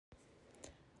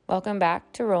Welcome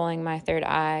back to Rolling My Third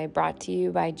Eye, brought to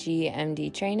you by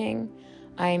GMD Training.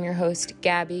 I am your host,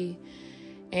 Gabby,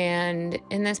 and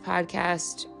in this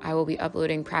podcast, I will be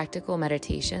uploading practical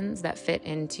meditations that fit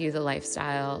into the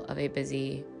lifestyle of a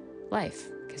busy life,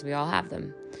 because we all have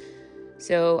them.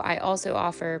 So I also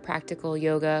offer practical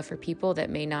yoga for people that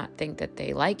may not think that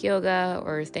they like yoga,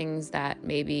 or things that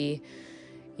maybe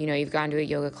you've gone to a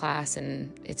yoga class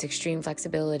and it's extreme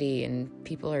flexibility and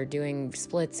people are doing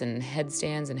splits and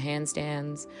headstands and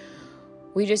handstands.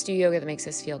 We just do yoga that makes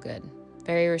us feel good.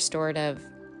 Very restorative.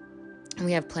 And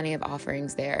we have plenty of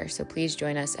offerings there. So please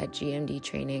join us at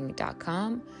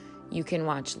gmdtraining.com. You can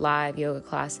watch live yoga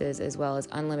classes as well as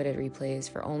unlimited replays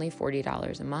for only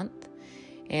 $40 a month.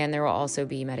 And there will also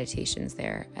be meditations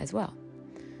there as well.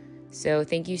 So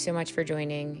thank you so much for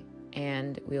joining.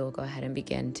 And we will go ahead and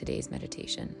begin today's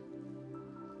meditation.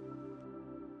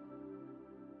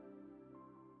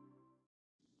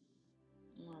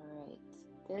 All right.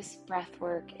 This breath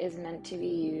work is meant to be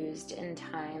used in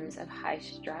times of high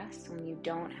stress when you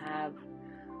don't have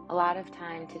a lot of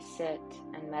time to sit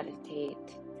and meditate.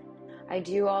 I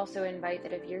do also invite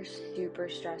that if you're super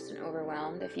stressed and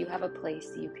overwhelmed, if you have a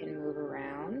place that you can move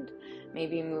around,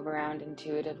 maybe move around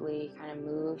intuitively, kind of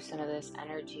move some of this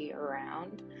energy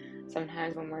around.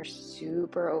 Sometimes when we're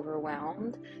super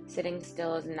overwhelmed, sitting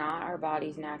still is not our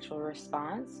body's natural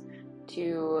response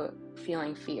to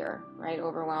feeling fear, right?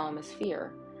 Overwhelm is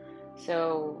fear.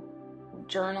 So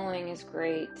journaling is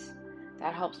great.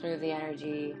 That helps move the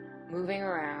energy, moving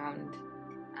around.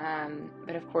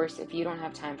 But of course, if you don't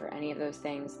have time for any of those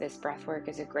things, this breath work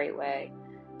is a great way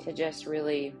to just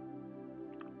really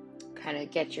kind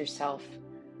of get yourself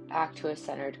back to a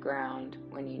centered ground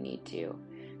when you need to.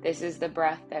 This is the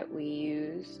breath that we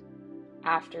use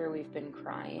after we've been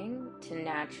crying to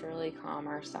naturally calm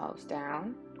ourselves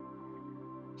down.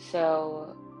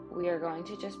 So we are going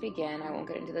to just begin. I won't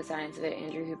get into the science of it.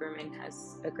 Andrew Huberman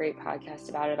has a great podcast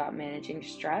about managing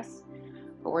stress,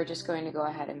 but we're just going to go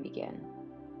ahead and begin.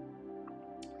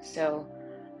 So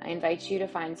I invite you to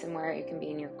find somewhere. It can be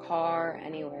in your car,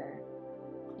 anywhere.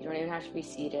 You don't even have to be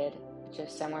seated,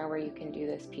 just somewhere where you can do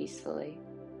this peacefully.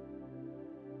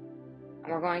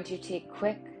 And we're going to take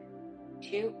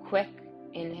two quick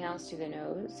inhales through the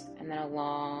nose and then a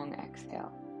long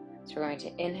exhale. So we're going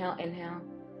to inhale,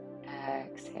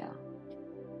 exhale.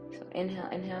 So inhale,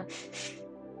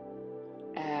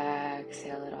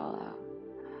 exhale it all out.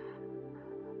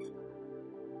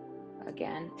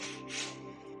 Again.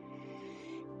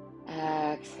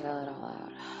 Exhale it all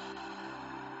out.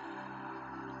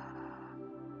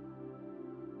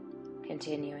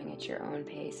 Continuing at your own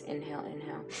pace. Inhale.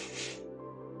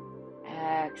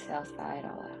 Exhale, sigh it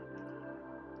all out.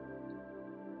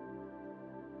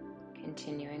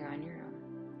 Continuing on your own.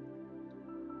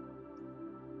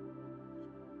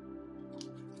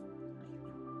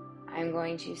 I'm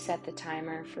going to set the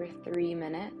timer for 3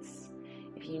 minutes.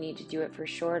 If you need to do it for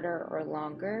shorter or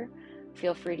longer,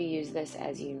 feel free to use this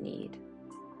as you need.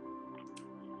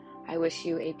 I wish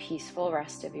you a peaceful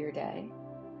rest of your day.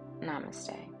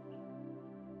 Namaste.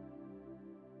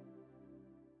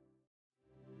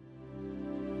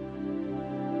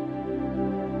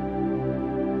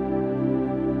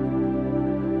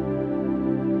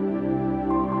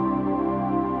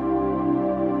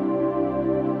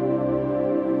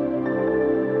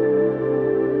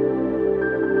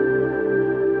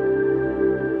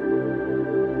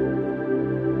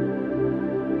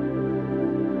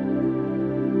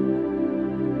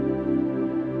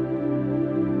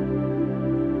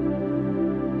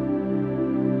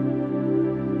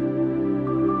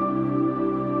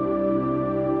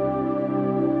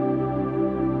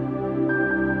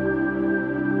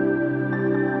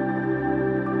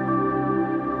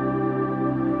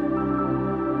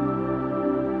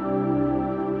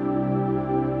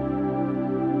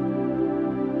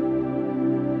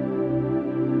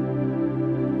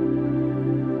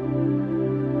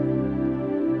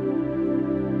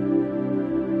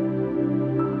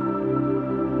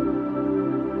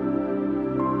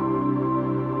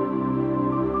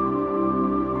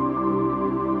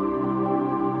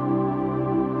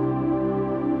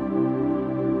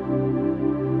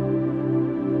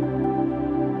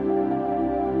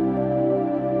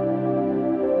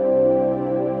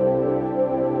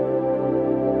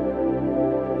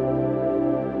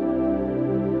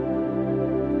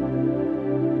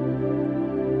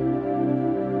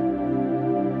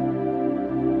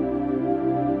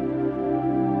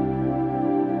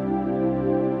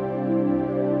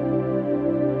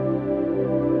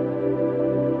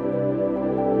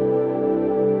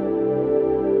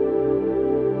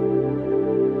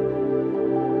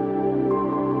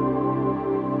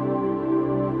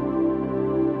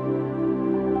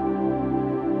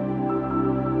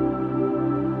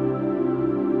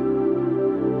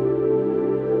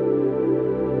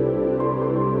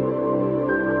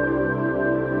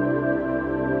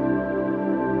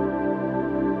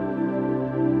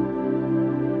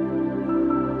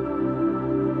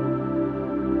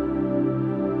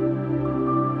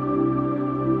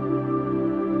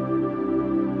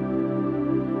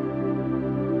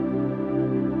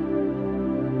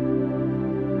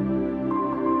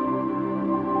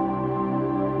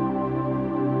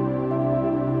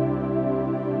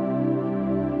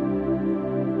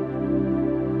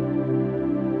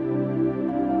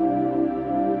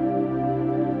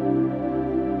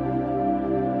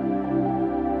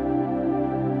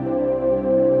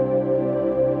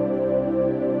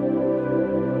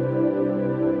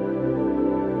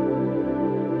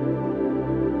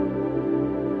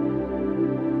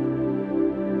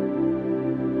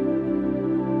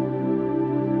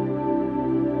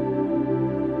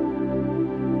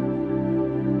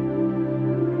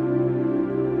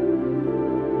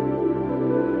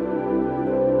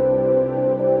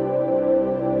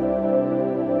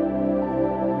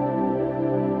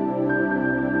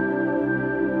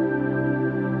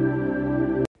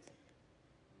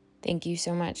 thank you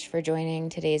so much for joining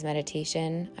today's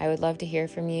meditation. I would love to hear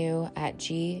from you at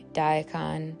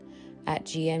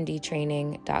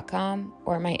gdiacon@gmdtraining.com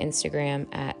or my Instagram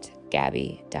at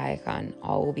gabbydiacon.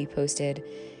 All will be posted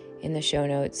in the show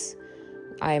notes.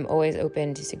 I am always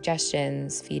open to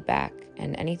suggestions, feedback,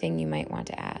 and anything you might want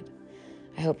to add.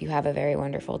 I hope you have a very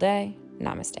wonderful day.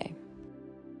 Namaste.